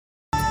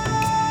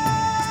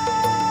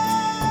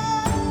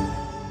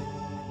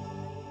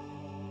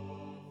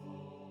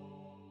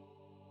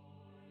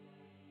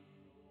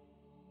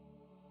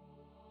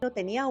no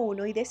tenía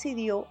uno y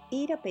decidió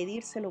ir a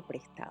pedírselo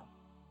prestado.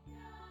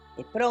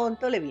 De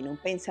pronto le vino un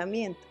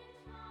pensamiento.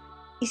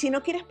 ¿Y si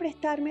no quieres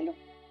prestármelo?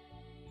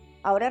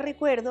 Ahora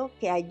recuerdo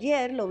que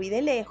ayer lo vi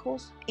de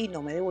lejos y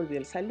no me devolvió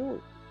el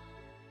saludo.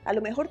 A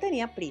lo mejor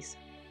tenía prisa,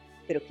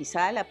 pero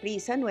quizá la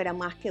prisa no era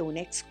más que una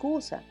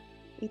excusa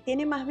y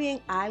tiene más bien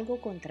algo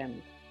contra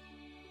mí.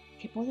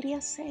 ¿Qué podría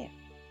ser?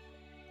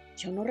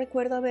 Yo no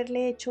recuerdo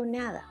haberle hecho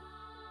nada.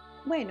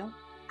 Bueno,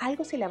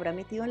 algo se le habrá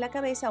metido en la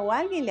cabeza o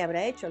alguien le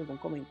habrá hecho algún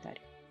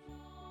comentario.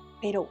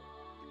 Pero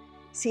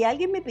si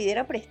alguien me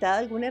pidiera prestada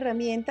alguna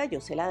herramienta, yo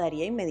se la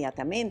daría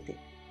inmediatamente.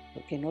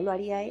 ¿Por qué no lo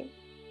haría él?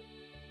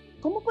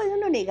 ¿Cómo puede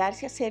uno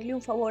negarse a hacerle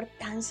un favor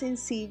tan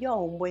sencillo a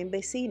un buen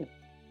vecino?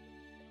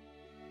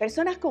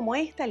 Personas como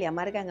esta le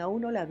amargan a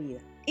uno la vida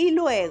y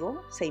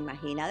luego se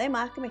imagina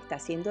además que me está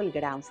haciendo el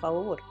gran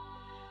favor,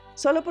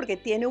 solo porque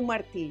tiene un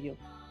martillo.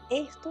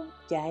 Esto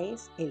ya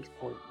es el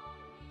colmo.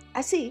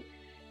 Así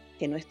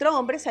que nuestro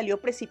hombre salió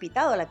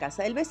precipitado a la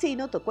casa del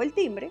vecino, tocó el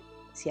timbre,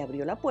 se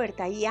abrió la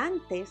puerta y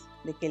antes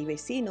de que el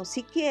vecino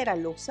siquiera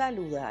lo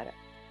saludara,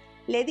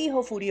 le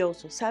dijo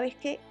furioso: ¿sabes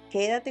qué?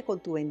 Quédate con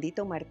tu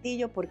bendito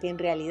martillo porque en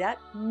realidad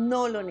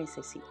no lo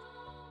necesito.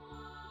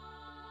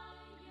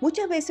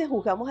 Muchas veces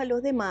juzgamos a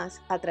los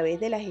demás a través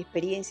de las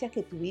experiencias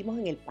que tuvimos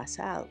en el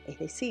pasado, es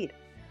decir,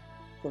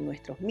 con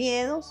nuestros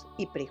miedos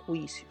y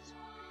prejuicios,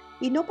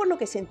 y no por lo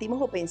que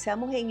sentimos o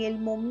pensamos en el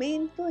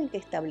momento en que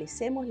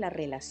establecemos la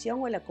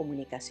relación o la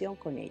comunicación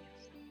con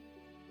ellos.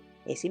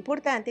 Es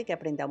importante que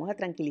aprendamos a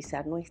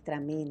tranquilizar nuestra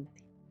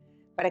mente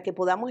para que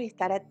podamos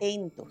estar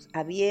atentos,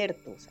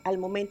 abiertos al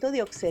momento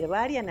de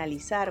observar y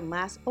analizar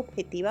más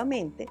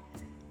objetivamente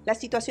las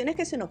situaciones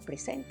que se nos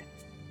presentan.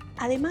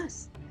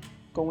 Además,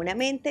 con una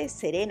mente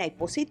serena y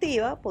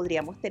positiva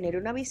podríamos tener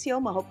una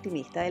visión más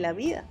optimista de la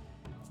vida,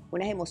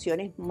 unas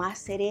emociones más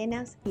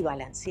serenas y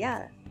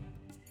balanceadas.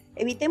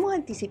 Evitemos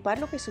anticipar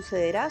lo que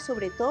sucederá,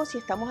 sobre todo si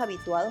estamos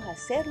habituados a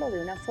hacerlo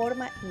de una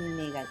forma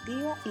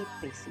negativa y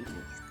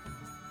pesimista.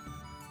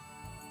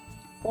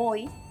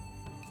 Hoy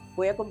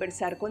voy a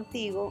conversar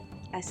contigo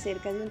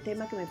acerca de un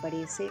tema que me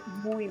parece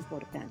muy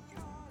importante: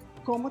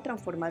 cómo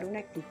transformar una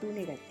actitud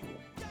negativa.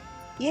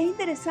 Y es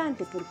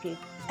interesante porque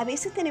a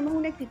veces tenemos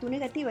una actitud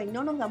negativa y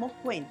no nos damos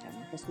cuenta,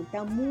 nos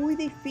resulta muy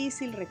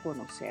difícil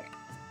reconocerlo.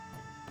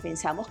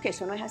 Pensamos que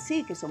eso no es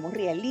así, que somos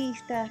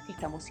realistas, que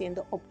estamos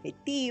siendo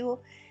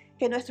objetivos,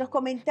 que nuestros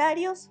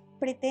comentarios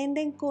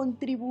pretenden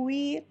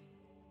contribuir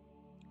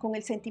con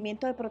el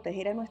sentimiento de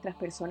proteger a nuestras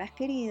personas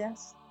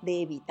queridas,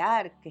 de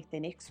evitar que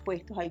estén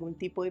expuestos a algún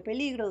tipo de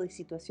peligro, de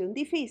situación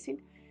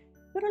difícil,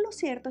 pero lo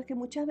cierto es que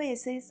muchas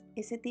veces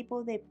ese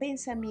tipo de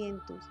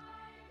pensamientos,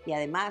 y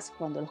además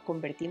cuando los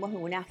convertimos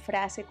en una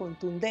frase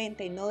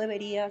contundente, no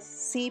deberías,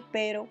 sí,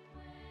 pero,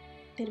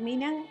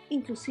 terminan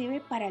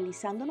inclusive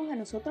paralizándonos a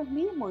nosotros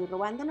mismos y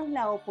robándonos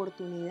la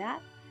oportunidad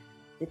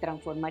de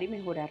transformar y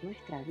mejorar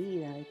nuestra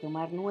vida, de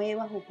tomar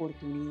nuevas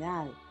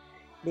oportunidades,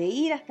 de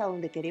ir hasta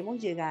donde queremos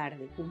llegar,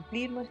 de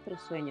cumplir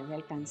nuestros sueños, de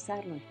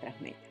alcanzar nuestras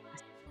metas.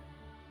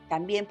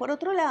 También, por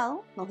otro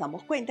lado, nos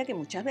damos cuenta que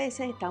muchas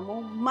veces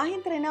estamos más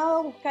entrenados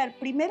a buscar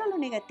primero lo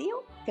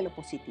negativo que lo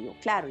positivo.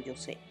 Claro, yo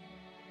sé.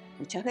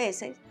 Muchas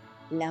veces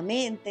la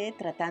mente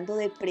tratando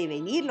de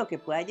prevenir lo que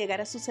pueda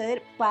llegar a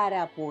suceder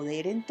para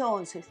poder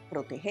entonces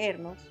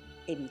protegernos,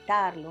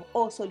 evitarlo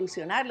o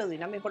solucionarlo de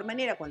una mejor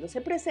manera cuando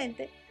se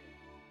presente,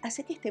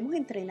 hace que estemos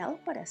entrenados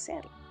para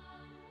hacerlo.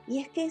 Y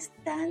es que es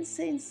tan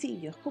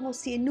sencillo, es como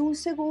si en un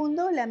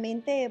segundo la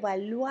mente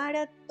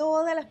evaluara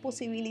todas las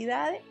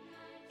posibilidades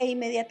e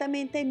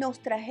inmediatamente nos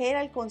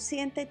trajera al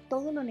consciente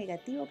todo lo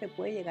negativo que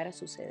puede llegar a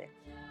suceder.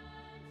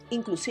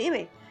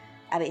 Inclusive,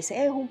 a veces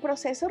es un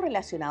proceso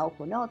relacionado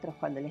con otros,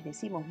 cuando les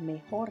decimos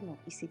mejor no,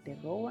 y si te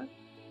roban,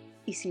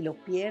 y si lo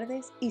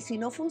pierdes, y si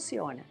no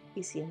funciona,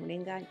 y si es un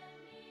engaño,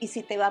 y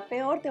si te va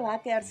peor, te vas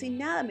a quedar sin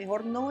nada,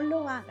 mejor no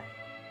lo hagas.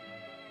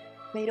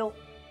 Pero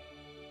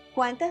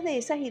 ¿cuántas de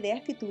esas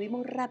ideas que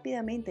tuvimos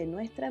rápidamente en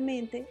nuestra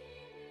mente,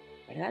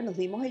 ¿verdad? Nos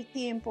dimos el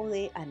tiempo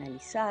de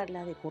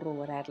analizarla, de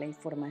corroborar la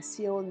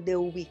información, de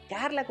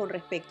ubicarla con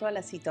respecto a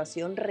la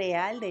situación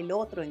real del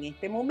otro en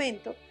este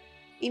momento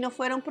y no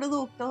fueron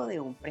producto de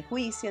un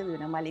prejuicio, de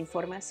una mala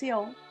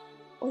información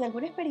o de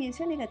alguna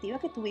experiencia negativa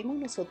que tuvimos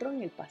nosotros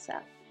en el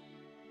pasado?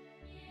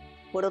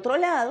 Por otro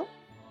lado,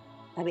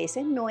 a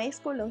veces no es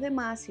con los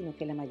demás, sino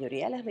que la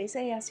mayoría de las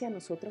veces es hacia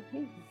nosotros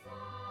mismos.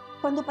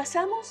 Cuando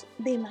pasamos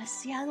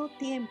demasiado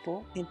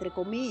tiempo, entre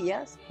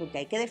comillas, porque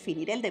hay que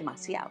definir el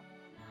demasiado,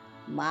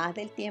 más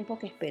del tiempo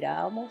que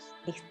esperábamos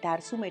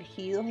estar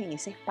sumergidos en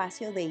ese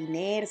espacio de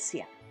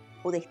inercia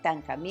o de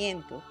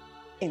estancamiento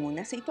en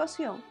una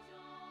situación,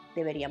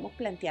 deberíamos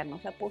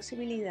plantearnos la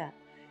posibilidad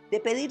de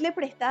pedirle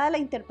prestada la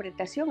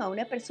interpretación a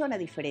una persona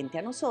diferente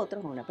a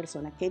nosotros, a una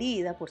persona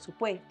querida, por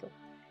supuesto,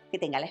 que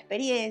tenga la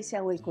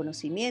experiencia o el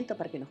conocimiento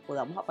para que nos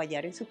podamos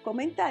apoyar en sus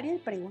comentarios y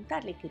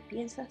preguntarle: ¿qué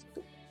piensas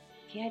tú?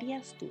 ¿Qué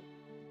harías tú?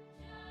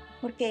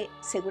 Porque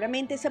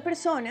seguramente esa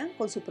persona,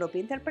 con su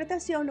propia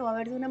interpretación, lo va a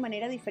ver de una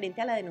manera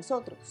diferente a la de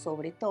nosotros,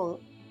 sobre todo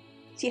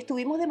si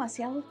estuvimos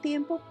demasiado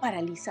tiempo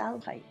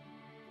paralizados ahí.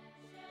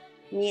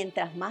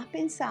 Mientras más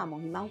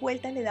pensamos y más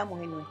vueltas le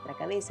damos en nuestra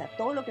cabeza a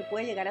todo lo que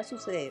puede llegar a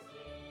suceder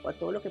o a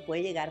todo lo que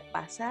puede llegar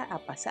a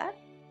pasar,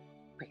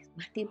 pues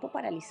más tiempo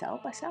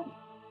paralizado pasamos.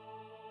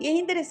 Y es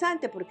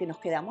interesante porque nos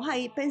quedamos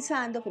ahí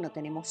pensando que no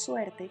tenemos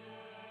suerte,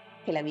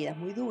 que la vida es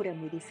muy dura, es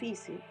muy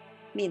difícil,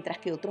 mientras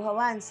que otros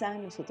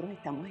avanzan, nosotros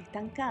estamos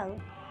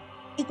estancados.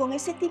 Y con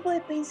ese tipo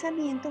de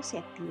pensamiento se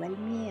activa el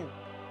miedo.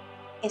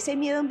 Ese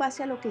miedo en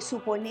base a lo que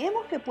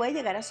suponemos que puede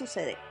llegar a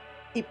suceder.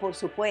 Y por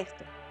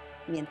supuesto,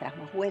 mientras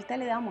más vuelta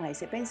le damos a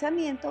ese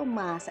pensamiento,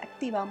 más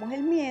activamos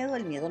el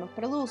miedo nos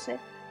produce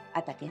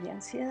ataques de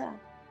ansiedad.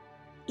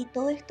 Y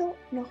todo esto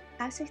nos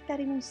hace estar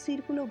en un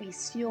círculo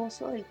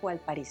vicioso del cual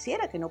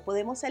pareciera que no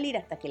podemos salir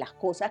hasta que las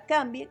cosas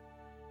cambien,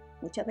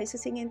 muchas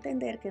veces sin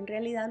entender que en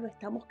realidad lo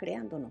estamos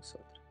creando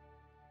nosotros.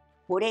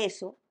 Por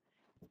eso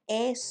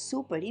es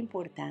súper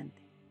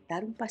importante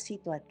dar un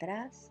pasito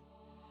atrás,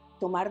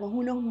 tomarnos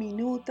unos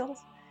minutos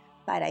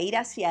para ir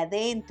hacia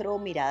adentro,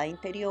 mirada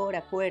interior,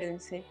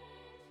 acuérdense,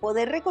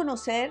 poder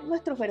reconocer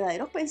nuestros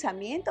verdaderos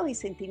pensamientos y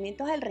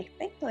sentimientos al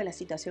respecto de la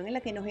situación en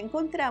la que nos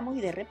encontramos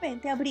y de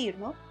repente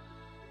abrirnos,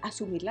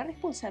 asumir la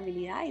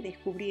responsabilidad y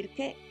descubrir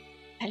que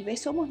tal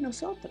vez somos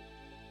nosotros,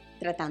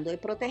 tratando de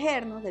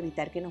protegernos, de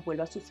evitar que nos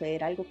vuelva a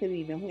suceder algo que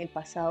vivimos en el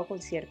pasado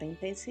con cierta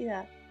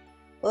intensidad,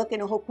 o de que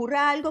nos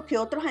ocurra algo que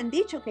otros han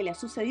dicho que le ha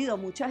sucedido a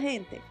mucha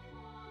gente.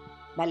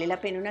 Vale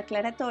la pena una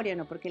aclaratoria,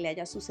 no porque le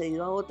haya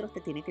sucedido a otros te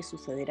tiene que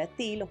suceder a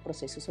ti, los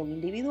procesos son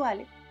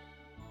individuales,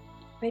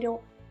 pero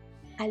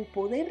al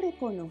poder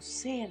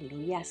reconocerlo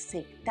y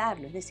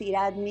aceptarlo, es decir,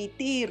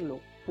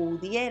 admitirlo,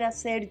 pudiera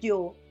ser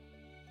yo,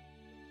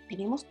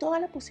 tenemos toda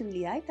la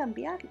posibilidad de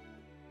cambiarlo.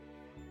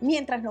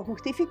 Mientras nos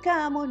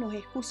justificamos, nos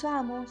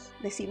excusamos,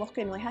 decimos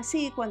que no es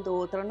así cuando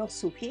otro nos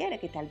sugiere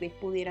que tal vez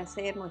pudiera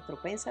ser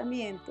nuestro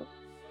pensamiento,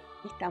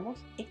 estamos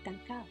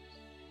estancados.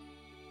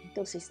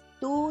 Entonces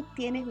tú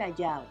tienes la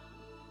llave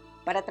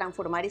para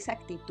transformar esa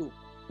actitud,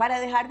 para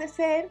dejar de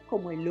ser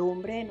como el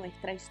hombre de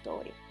nuestra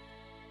historia.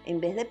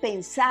 En vez de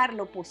pensar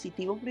lo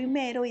positivo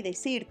primero y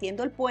decir,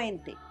 tiendo el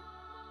puente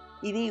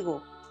y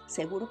digo,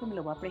 seguro que me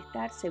lo va a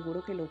prestar,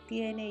 seguro que lo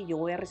tiene y yo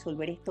voy a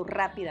resolver esto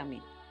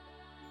rápidamente.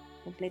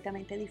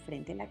 Completamente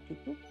diferente la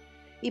actitud.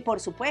 Y por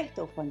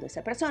supuesto, cuando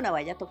esa persona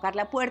vaya a tocar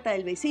la puerta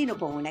del vecino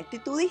con una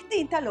actitud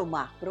distinta, lo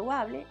más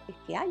probable es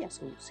que haya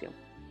solución.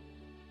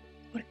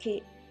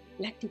 Porque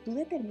la actitud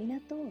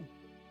determina todo.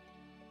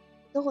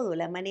 Todo,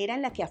 la manera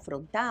en la que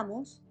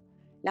afrontamos,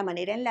 la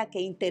manera en la que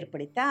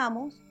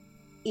interpretamos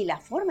y la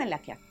forma en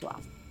la que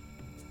actuamos.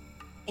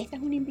 Esta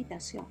es una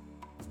invitación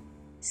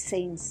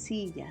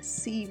sencilla,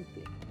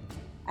 simple,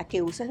 a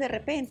que uses de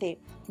repente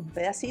un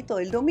pedacito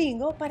del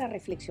domingo para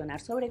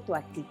reflexionar sobre tu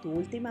actitud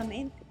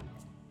últimamente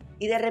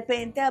y de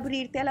repente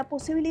abrirte a la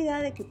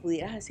posibilidad de que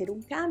pudieras hacer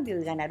un cambio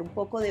y ganar un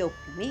poco de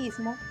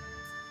optimismo,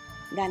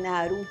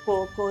 ganar un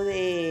poco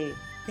de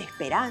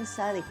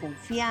esperanza, de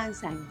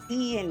confianza en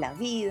ti, en la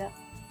vida,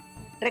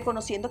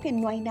 reconociendo que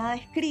no hay nada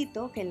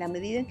escrito, que en la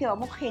medida en que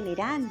vamos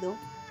generando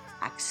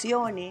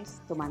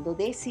acciones, tomando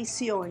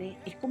decisiones,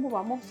 es como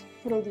vamos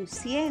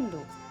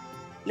produciendo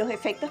los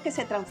efectos que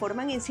se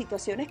transforman en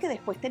situaciones que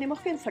después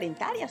tenemos que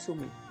enfrentar y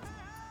asumir.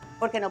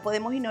 Porque no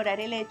podemos ignorar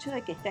el hecho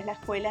de que esta es la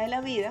escuela de la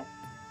vida,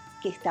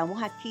 que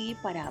estamos aquí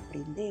para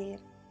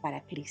aprender,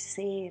 para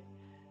crecer,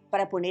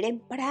 para poner en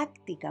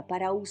práctica,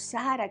 para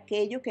usar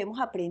aquello que hemos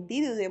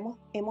aprendido y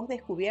hemos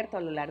descubierto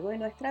a lo largo de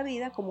nuestra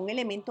vida como un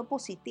elemento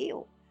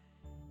positivo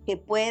que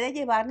puede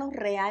llevarnos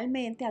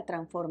realmente a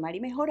transformar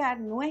y mejorar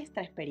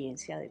nuestra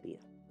experiencia de vida.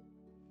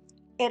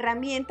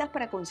 Herramientas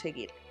para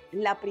conseguirlo.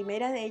 La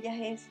primera de ellas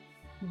es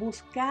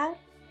buscar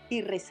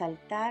y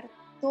resaltar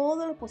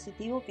todo lo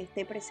positivo que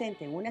esté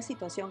presente en una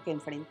situación que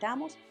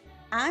enfrentamos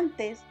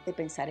antes de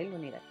pensar en lo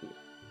negativo.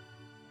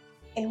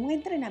 Es un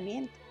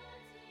entrenamiento.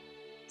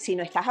 Si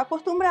no estás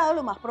acostumbrado,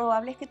 lo más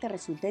probable es que te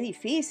resulte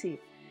difícil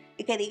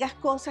y que digas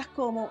cosas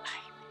como,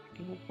 ay,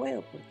 que no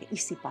puedo, porque ¿y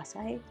si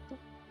pasa esto?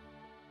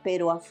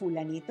 Pero a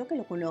fulanito que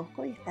lo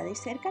conozco y está de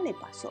cerca le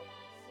pasó.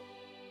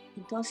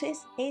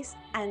 Entonces es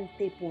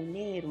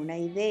anteponer una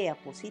idea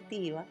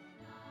positiva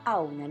a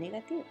una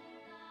negativa.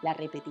 La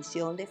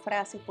repetición de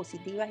frases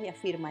positivas y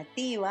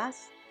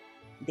afirmativas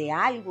de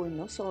algo en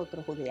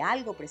nosotros o de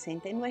algo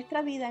presente en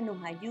nuestra vida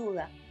nos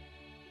ayuda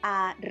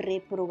a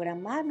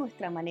reprogramar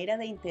nuestra manera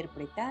de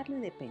interpretarlo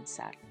y de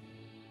pensarlo.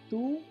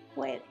 Tú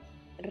puedes.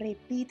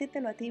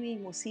 Repítetelo a ti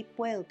mismo, sí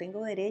puedo,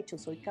 tengo derecho,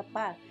 soy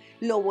capaz,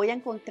 lo voy a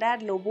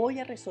encontrar, lo voy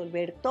a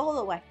resolver,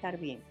 todo va a estar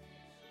bien.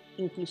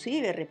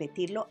 Inclusive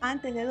repetirlo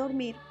antes de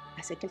dormir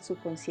hace que el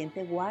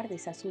subconsciente guarde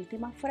esas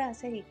últimas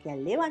frases y que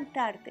al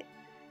levantarte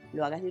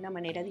lo hagas de una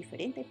manera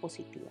diferente y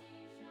positiva.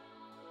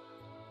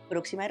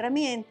 Próxima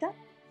herramienta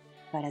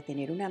para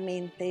tener una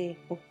mente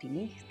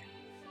optimista,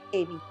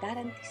 evitar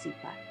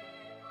anticipar.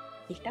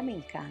 Esta me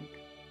encanta.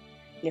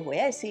 Les voy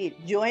a decir,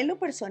 yo en lo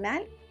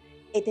personal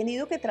he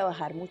tenido que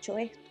trabajar mucho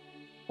esto.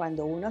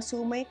 Cuando uno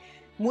asume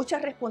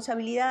muchas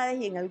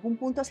responsabilidades y en algún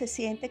punto se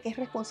siente que es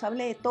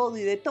responsable de todo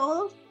y de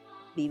todos,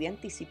 vive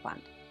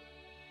anticipando.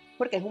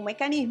 Porque es un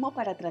mecanismo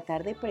para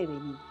tratar de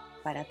prevenir.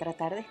 para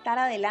tratar de estar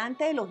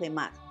adelante de los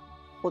demás.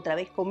 Otra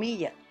vez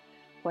comillas,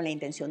 con la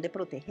intención de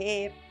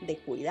proteger, de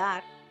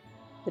cuidar.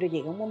 Pero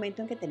llega un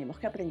momento en que tenemos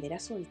que aprender a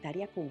soltar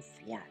y a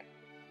confiar.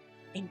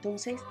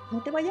 Entonces,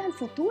 no te vayas al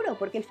futuro,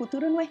 porque el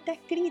futuro no está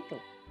escrito.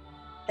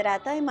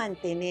 Trata de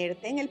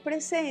mantenerte en el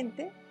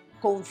presente,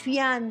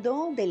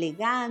 confiando,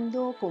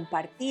 delegando,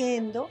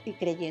 compartiendo y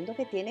creyendo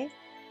que tienes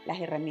las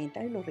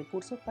herramientas y los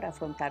recursos para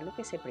afrontar lo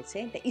que se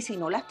presente. Y si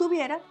no las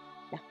tuvieras,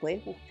 las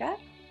puedes buscar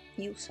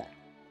y usar.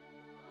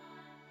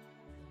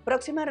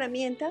 Próxima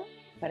herramienta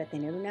para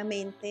tener una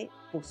mente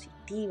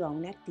positiva,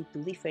 una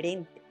actitud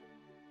diferente.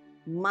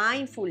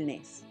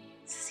 Mindfulness.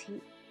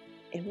 Sí,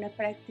 es una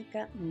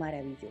práctica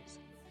maravillosa.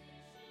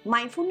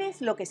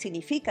 Mindfulness lo que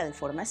significa de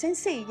forma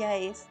sencilla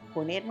es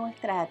poner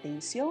nuestra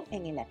atención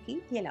en el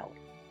aquí y el ahora.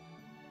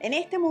 En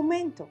este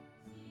momento,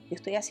 yo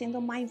estoy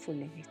haciendo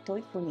mindfulness,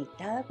 estoy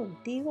conectada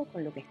contigo,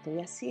 con lo que estoy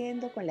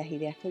haciendo, con las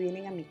ideas que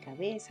vienen a mi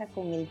cabeza,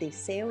 con el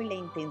deseo y la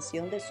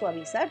intención de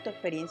suavizar tu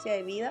experiencia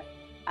de vida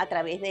a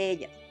través de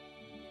ellas.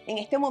 En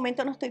este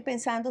momento no estoy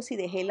pensando si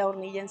dejé la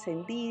hornilla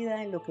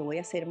encendida, en lo que voy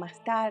a hacer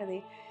más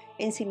tarde,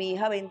 en si mi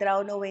hija vendrá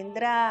o no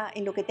vendrá,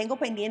 en lo que tengo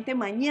pendiente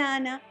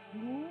mañana.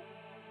 No,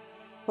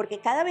 porque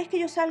cada vez que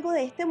yo salgo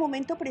de este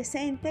momento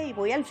presente y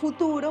voy al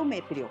futuro,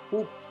 me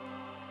preocupo,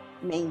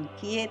 me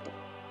inquieto,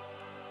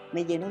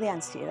 me lleno de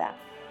ansiedad.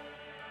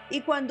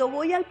 Y cuando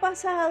voy al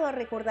pasado a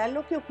recordar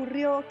lo que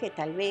ocurrió, que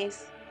tal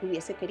vez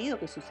hubiese querido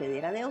que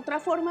sucediera de otra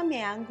forma,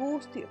 me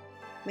angustio,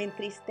 me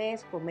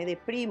entristezco, me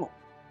deprimo.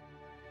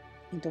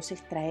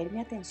 Entonces, traer mi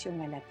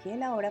atención al aquí y a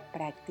la hora,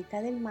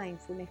 práctica del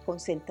mindfulness,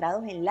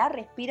 concentrados en la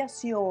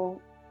respiración.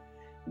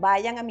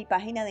 Vayan a mi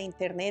página de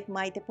internet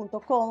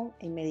maite.com,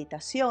 en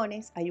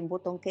meditaciones, hay un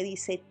botón que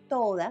dice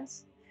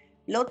todas,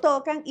 lo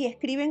tocan y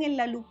escriben en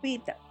la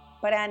lupita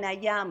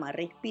pranayama,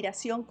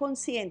 respiración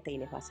consciente, y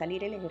les va a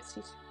salir el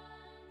ejercicio.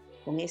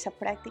 Con esa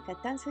práctica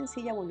tan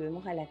sencilla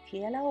volvemos al aquí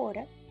y a la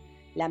hora,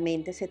 la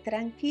mente se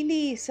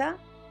tranquiliza,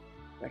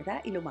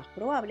 ¿verdad? Y lo más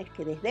probable es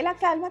que desde la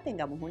calma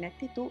tengamos una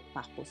actitud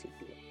más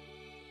positiva.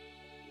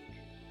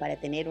 Para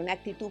tener una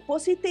actitud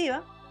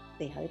positiva,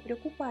 deja de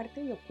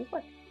preocuparte y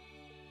ocúpate.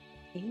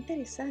 Es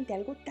interesante,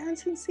 algo tan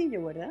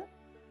sencillo, ¿verdad?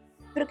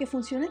 Pero que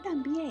funciona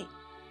tan bien.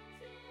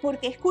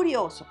 Porque es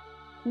curioso,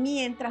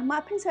 mientras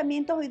más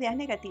pensamientos o ideas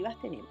negativas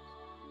tenemos,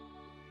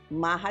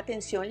 más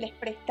atención les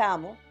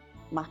prestamos,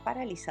 más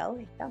paralizados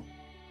estamos.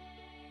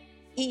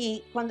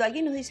 Y cuando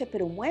alguien nos dice,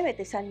 pero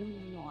muévete,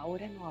 no,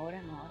 ahora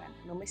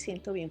no me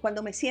siento bien.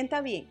 Cuando me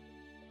sienta bien,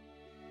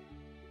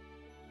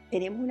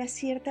 tenemos una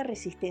cierta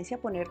resistencia a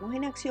ponernos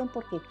en acción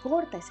porque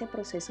corta ese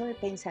proceso de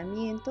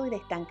pensamiento y de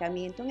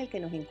estancamiento en el que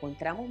nos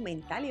encontramos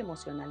mental y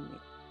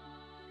emocionalmente.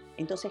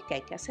 Entonces, ¿qué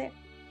hay que hacer?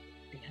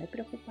 Deja de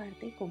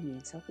preocuparte y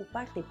comienza a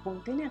ocuparte.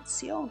 Ponte en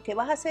acción. ¿Qué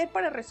vas a hacer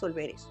para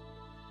resolver eso?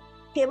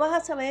 ¿Qué vas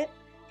a saber?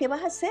 ¿Qué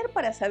vas a hacer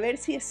para saber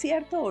si es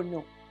cierto o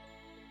no?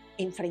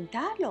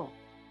 Enfrentarlo.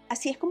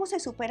 Así es como se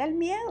supera el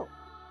miedo.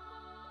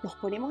 Nos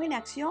ponemos en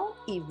acción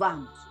y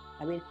vamos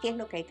a ver qué es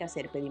lo que hay que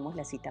hacer. Pedimos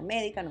la cita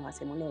médica, nos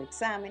hacemos los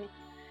exámenes,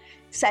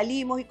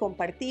 salimos y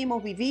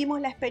compartimos, vivimos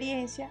la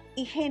experiencia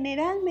y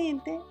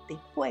generalmente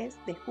después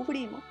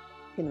descubrimos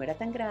que no era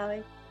tan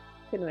grave,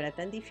 que no era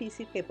tan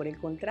difícil, que por el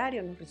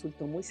contrario nos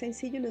resultó muy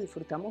sencillo y lo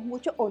disfrutamos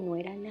mucho o no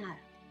era nada.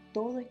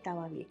 Todo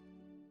estaba bien.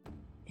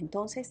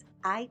 Entonces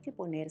hay que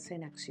ponerse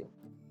en acción.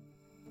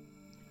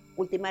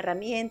 Última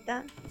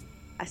herramienta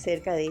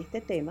acerca de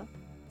este tema.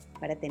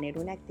 Para tener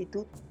una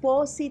actitud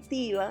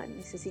positiva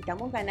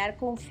necesitamos ganar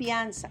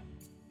confianza.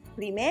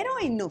 Primero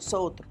en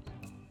nosotros.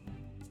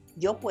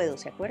 Yo puedo,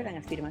 ¿se acuerdan?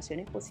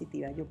 Afirmaciones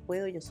positivas. Yo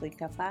puedo, yo soy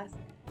capaz,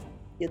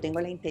 yo tengo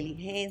la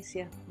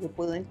inteligencia, yo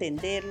puedo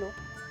entenderlo.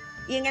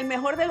 Y en el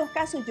mejor de los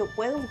casos yo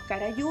puedo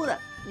buscar ayuda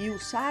y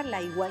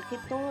usarla igual que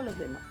todos los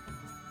demás.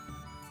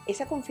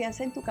 Esa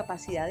confianza en tu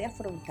capacidad de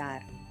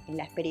afrontar, en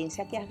la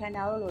experiencia que has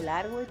ganado a lo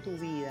largo de tu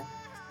vida,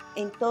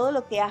 en todo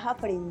lo que has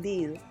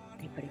aprendido,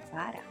 te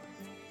prepara.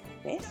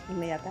 ¿Ves?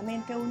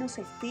 Inmediatamente uno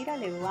se estira,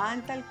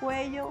 levanta el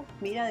cuello,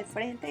 mira de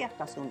frente y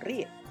hasta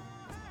sonríe.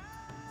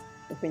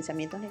 Los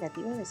pensamientos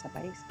negativos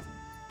desaparecen.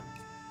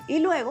 Y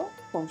luego,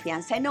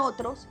 confianza en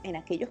otros, en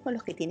aquellos con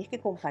los que tienes que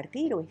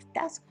compartir o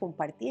estás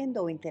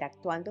compartiendo o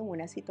interactuando en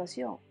una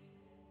situación.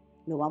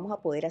 Lo vamos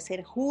a poder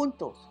hacer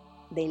juntos.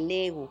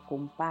 Delego,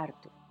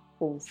 comparto,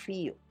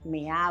 confío,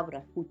 me abro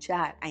a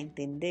escuchar, a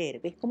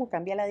entender. ¿Ves cómo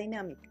cambia la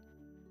dinámica?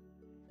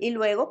 Y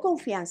luego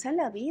confianza en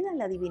la vida, en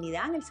la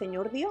divinidad, en el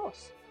Señor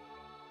Dios.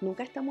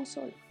 Nunca estamos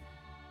solos.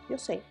 Yo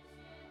sé.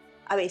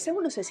 A veces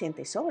uno se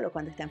siente solo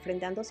cuando está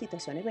enfrentando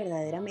situaciones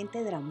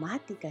verdaderamente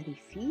dramáticas,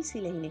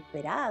 difíciles,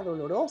 inesperadas,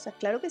 dolorosas.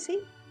 Claro que sí.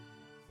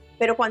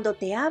 Pero cuando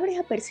te abres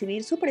a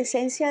percibir su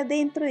presencia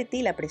dentro de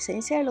ti, la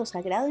presencia de lo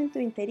sagrado en tu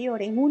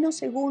interior, en unos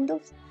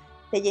segundos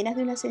te llenas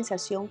de una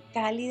sensación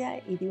cálida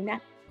y de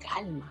una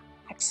calma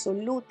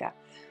absoluta,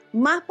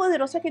 más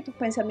poderosa que tus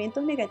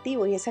pensamientos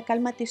negativos, y esa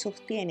calma te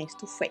sostiene, es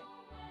tu fe.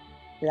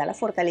 Te da la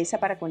fortaleza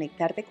para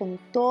conectarte con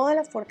toda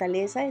la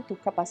fortaleza de tus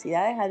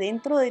capacidades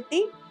adentro de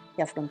ti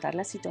y afrontar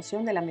la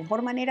situación de la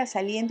mejor manera,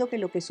 sabiendo que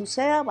lo que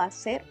suceda va a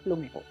ser lo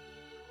mejor.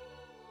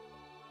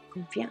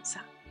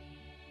 Confianza.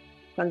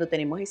 Cuando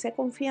tenemos esa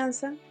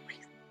confianza, pues,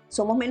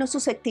 somos menos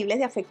susceptibles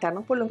de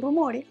afectarnos por los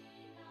rumores,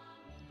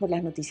 por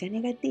las noticias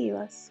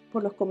negativas,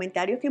 por los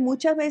comentarios que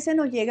muchas veces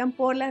nos llegan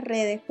por las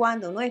redes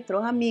cuando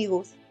nuestros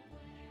amigos,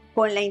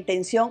 con la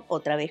intención,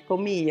 otra vez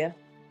comillas,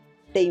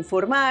 de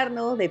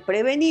informarnos, de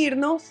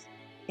prevenirnos,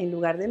 en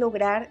lugar de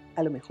lograr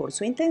a lo mejor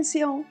su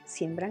intención,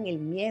 siembran el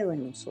miedo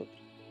en nosotros.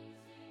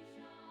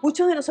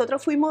 Muchos de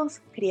nosotros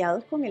fuimos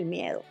criados con el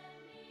miedo.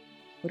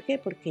 ¿Por qué?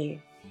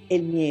 Porque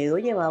el miedo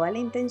llevaba la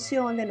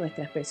intención de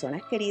nuestras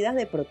personas queridas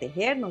de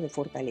protegernos, de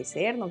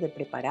fortalecernos, de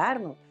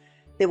prepararnos,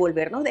 de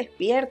volvernos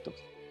despiertos.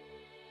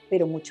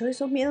 Pero muchos de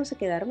esos miedos se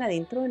quedaron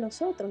adentro de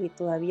nosotros y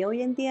todavía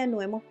hoy en día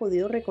no hemos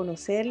podido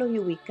reconocerlos y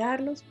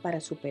ubicarlos para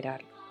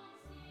superarlos.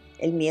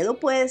 El miedo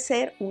puede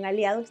ser un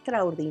aliado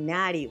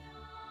extraordinario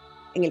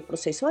en el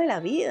proceso de la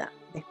vida,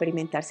 de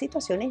experimentar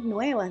situaciones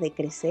nuevas, de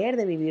crecer,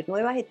 de vivir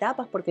nuevas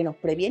etapas, porque nos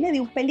previene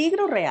de un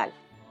peligro real.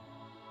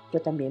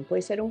 Pero también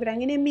puede ser un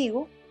gran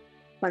enemigo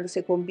cuando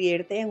se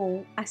convierte en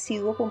un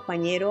asiduo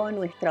compañero a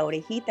nuestra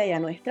orejita y a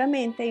nuestra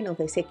mente y nos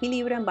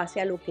desequilibra en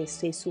base a lo que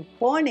se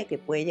supone que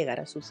puede llegar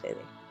a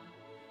suceder.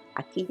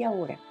 Aquí y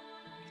ahora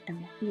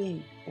estamos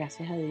bien,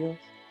 gracias a Dios.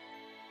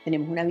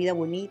 Tenemos una vida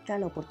bonita,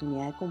 la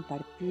oportunidad de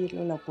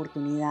compartirlo, la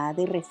oportunidad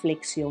de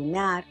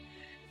reflexionar,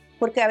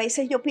 porque a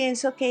veces yo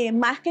pienso que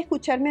más que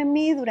escucharme a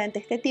mí durante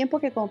este tiempo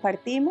que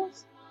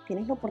compartimos,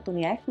 tienes la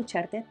oportunidad de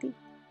escucharte a ti,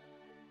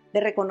 de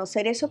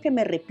reconocer eso que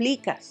me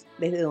replicas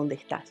desde donde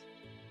estás,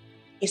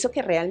 eso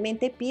que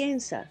realmente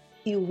piensas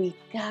y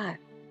ubicar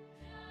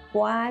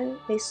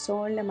cuáles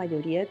son la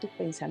mayoría de tus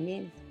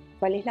pensamientos,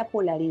 cuál es la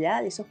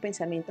polaridad de esos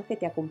pensamientos que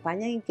te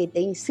acompañan y que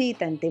te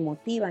incitan, te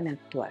motivan a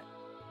actuar.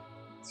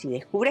 Si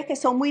descubres que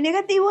son muy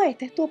negativos,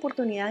 esta es tu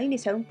oportunidad de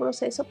iniciar un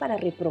proceso para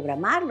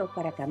reprogramarlos,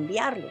 para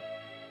cambiarlos,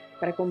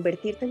 para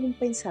convertirte en un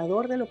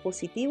pensador de lo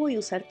positivo y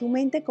usar tu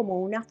mente como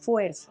una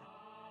fuerza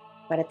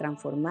para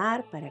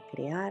transformar, para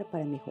crear,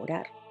 para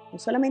mejorar. No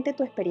solamente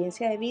tu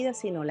experiencia de vida,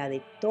 sino la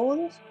de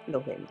todos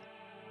los demás.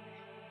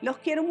 Los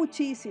quiero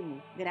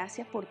muchísimo.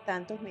 Gracias por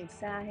tantos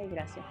mensajes,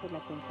 gracias por la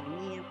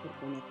compañía, por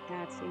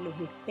conectarse. Los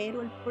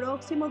espero el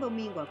próximo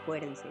domingo,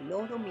 acuérdense,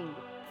 los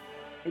domingos.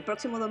 El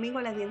próximo domingo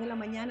a las 10 de la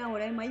mañana,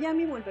 hora de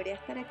Miami, volveré a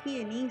estar aquí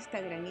en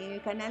Instagram y en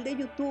el canal de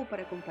YouTube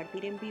para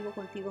compartir en vivo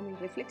contigo mis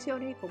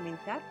reflexiones y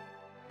comentar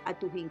a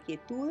tus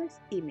inquietudes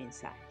y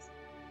mensajes.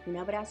 Un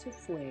abrazo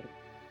fuerte.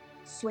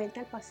 Suelta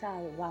el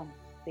pasado, vamos.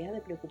 Deja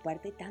de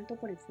preocuparte tanto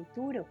por el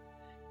futuro.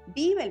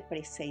 Vive el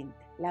presente.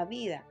 La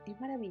vida es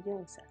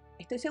maravillosa.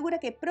 Estoy segura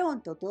que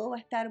pronto todo va a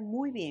estar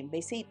muy bien.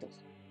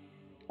 Besitos.